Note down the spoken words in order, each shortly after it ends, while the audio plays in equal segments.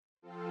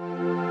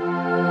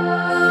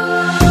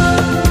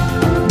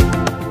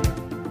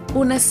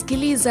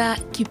Unasikiliza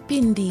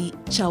kipindi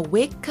cha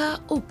Weka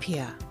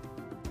Upya.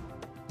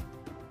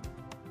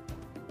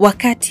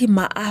 Wakati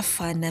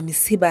maafa na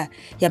misiba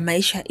ya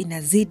maisha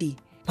inazidi,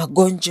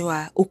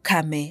 magonjwa,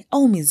 ukame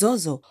au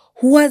mizozo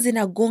huwa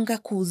zinagonga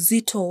kwa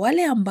uzito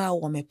wale ambao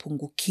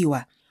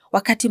wamepungukiwa.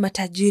 Wakati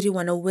matajiri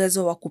wana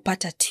uwezo wa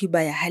kupata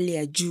tiba ya hali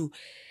ya juu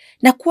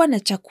na kuwa na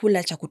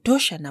chakula cha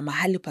kutosha na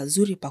mahali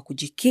pazuri pa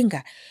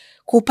kujikinga,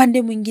 kwa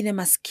upande mwingine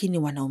maskini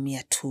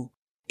wanaumia tu.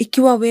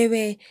 Ikiwa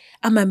wewe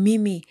ama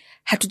mimi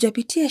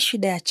hatujapitia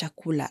shida ya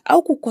chakula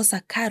au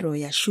kukosa karo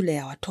ya shule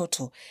ya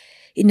watoto,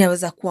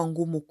 inaweza kuwa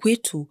ngumu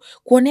kwetu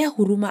kuonea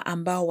huruma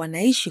ambao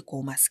wanaishi kwa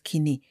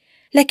umaskini.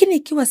 Lakini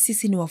ikiwa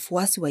sisi ni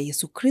wafuasi wa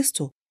Yesu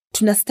Kristo,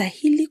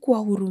 tunastahili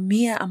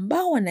kuwahurumia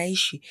ambao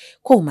wanaishi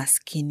kwa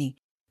umaskini.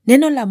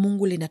 Neno la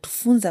Mungu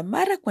linatufunza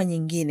mara kwa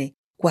nyingine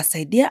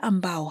kuwasaidia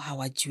ambao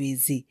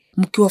hawajiwezi,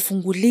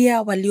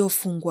 mkiwafungulia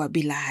waliofungwa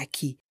bila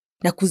haki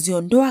na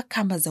kuziondoa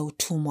kamba za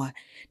utumwa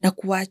na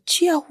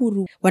kuwaachia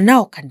huru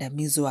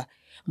wanaokandamizwa,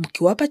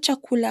 mkiwapa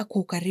chakula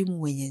kwa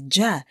ukarimu wenye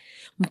njaa,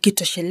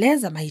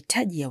 mkitosheleza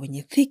mahitaji ya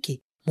wenye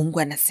dhiki. Mungu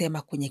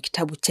anasema kwenye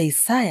kitabu cha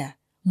Isaya,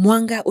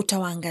 mwanga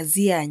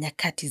utawaangazia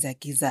nyakati za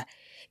giza,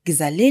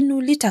 giza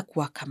lenu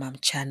litakuwa kama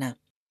mchana.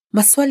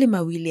 Maswali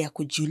mawili ya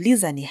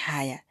kujiuliza ni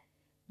haya: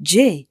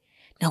 je,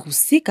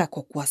 nahusika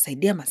kwa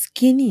kuwasaidia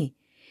maskini?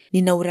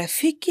 Nina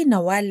urafiki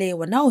na wale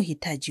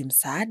wanaohitaji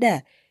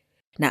msaada?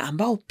 Na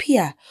ambao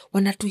pia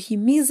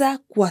wanatuhimiza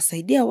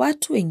kuwasaidia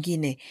watu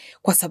wengine,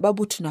 kwa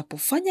sababu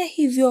tunapofanya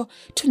hivyo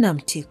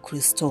tunamtii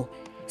Kristo.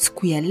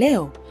 Siku ya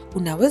leo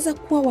unaweza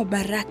kuwa wa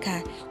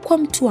baraka kwa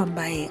mtu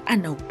ambaye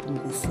ana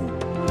upungufu.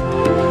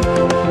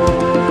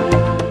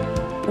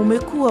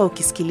 Umekuwa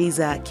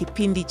ukisikiliza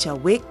kipindi cha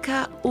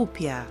Weka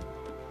Upya,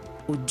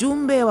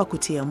 ujumbe wa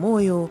kutia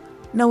moyo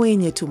na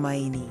wenye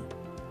tumaini.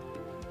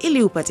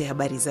 Ili upate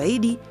habari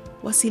zaidi,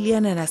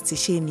 wasiliana na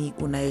stesheni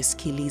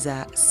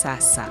unayosikiliza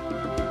sasa.